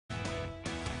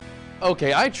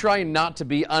Okay, I try not to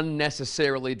be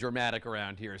unnecessarily dramatic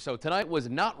around here. So tonight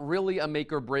was not really a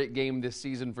make or break game this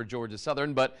season for Georgia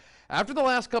Southern, but after the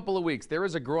last couple of weeks, there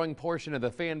is a growing portion of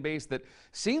the fan base that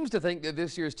seems to think that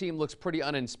this year's team looks pretty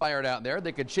uninspired out there.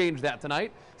 They could change that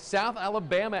tonight. South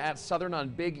Alabama at Southern on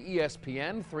Big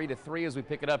ESPN, 3-3 as we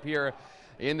pick it up here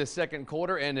in the second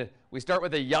quarter. And we start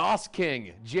with the Yas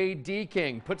King. J.D.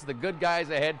 King puts the good guys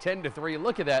ahead 10-3.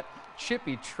 Look at that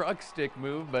chippy truck stick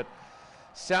move, but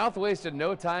South wasted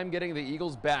no time getting the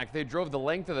Eagles back. They drove the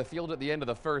length of the field at the end of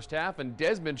the first half, and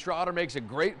Desmond Trotter makes a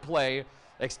great play,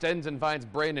 extends and finds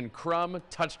Brandon Crum,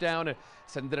 touchdown,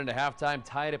 sends it into halftime,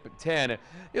 tied up at 10. It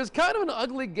was kind of an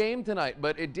ugly game tonight,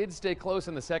 but it did stay close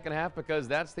in the second half because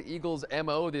that's the Eagles'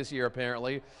 MO this year,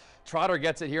 apparently. Trotter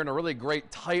gets it here in a really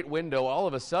great tight window. All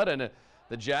of a sudden,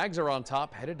 the Jags are on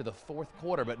top, headed to the fourth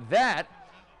quarter, but that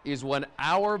is when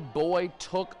our boy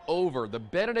took over. The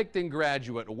Benedictine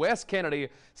graduate, Wes Kennedy,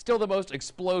 still the most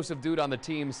explosive dude on the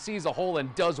team, sees a hole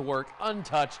and does work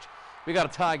untouched. We got a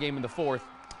tie game in the fourth.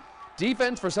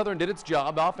 Defense for Southern did its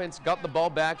job. Offense got the ball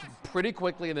back pretty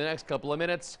quickly in the next couple of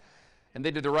minutes, and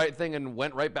they did the right thing and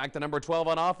went right back to number 12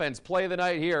 on offense. Play of the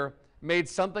night here. Made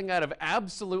something out of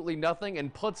absolutely nothing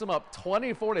and puts them up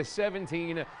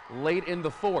 24-17 late in the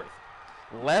fourth.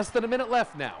 Less than a minute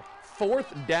left now.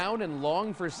 Fourth down and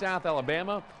long for South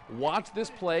Alabama. Watch this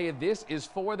play. This is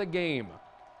for the game.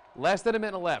 Less than a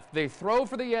minute left. They throw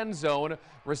for the end zone.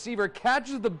 Receiver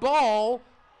catches the ball.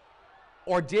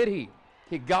 Or did he?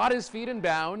 He got his feet in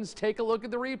bounds. Take a look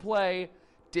at the replay.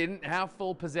 Didn't have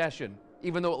full possession,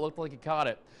 even though it looked like he caught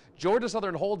it. Georgia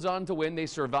Southern holds on to win. They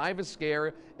survive a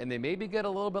scare, and they maybe get a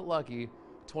little bit lucky,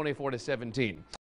 24-17.